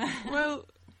Rain Man. Well,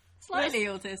 slightly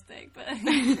autistic, but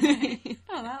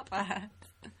not that bad.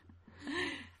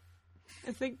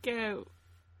 I think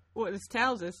what this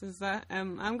tells us is that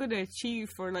I'm going to achieve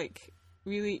for like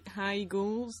really high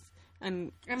goals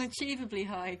and unachievably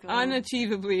high goals.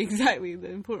 Unachievably, exactly the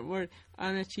important word.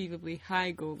 Unachievably high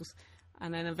goals,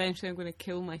 and then eventually I'm going to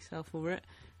kill myself over it.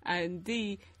 And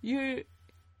D, you're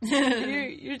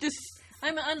just.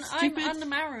 I'm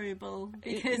unmarriable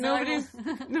because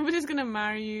nobody's going to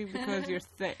marry you because you're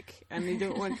thick and they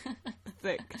don't want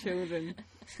thick children.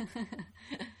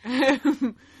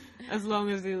 As long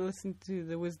as they listen to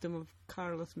the wisdom of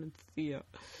Carlos Mencia.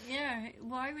 Yeah,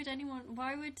 why would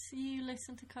you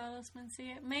listen to Carlos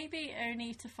Mencia? Maybe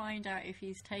only to find out if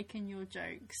he's taken your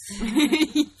jokes.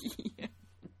 Yeah.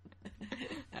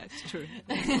 That's true.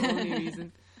 That's the only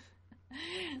reason.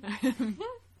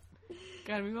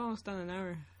 God, we've almost done an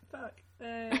hour. Fuck.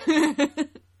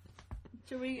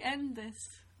 Should we end this?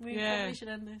 We probably should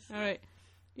end this. Alright.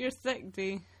 You're thick,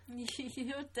 D.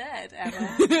 You're dead,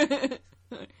 Emma.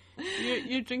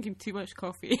 You're drinking too much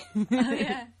coffee. Oh,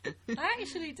 yeah. I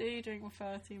actually do drink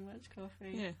far too much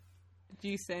coffee. Yeah. Do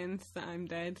you sense that I'm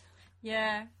dead?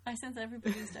 Yeah, I sense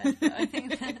everybody's dead, but I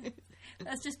think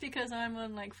that's just because I'm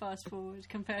on like fast forward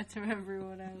compared to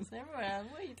everyone else. Everyone else,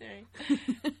 what are you doing?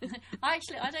 I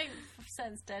don't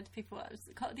sense dead people.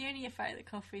 The only effect that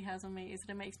coffee has on me is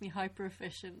that it makes me hyper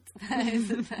efficient. That is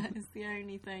the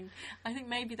only thing. I think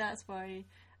maybe that's why.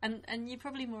 And you're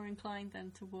probably more inclined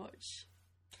then to watch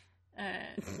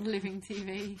living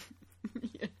TV.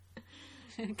 Yeah.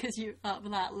 Because you're up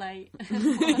that late.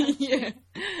 Yeah.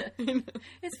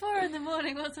 It's 4 a.m.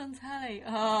 What's on telly?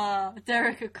 Oh,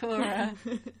 Derek Acora.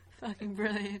 Fucking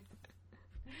brilliant.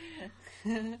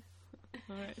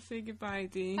 Alright, say goodbye,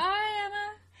 Dee. Bye,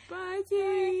 Emma. Bye,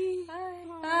 Dee.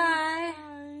 Bye.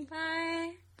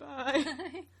 Bye.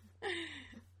 Bye.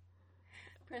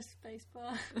 Press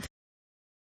spacebar.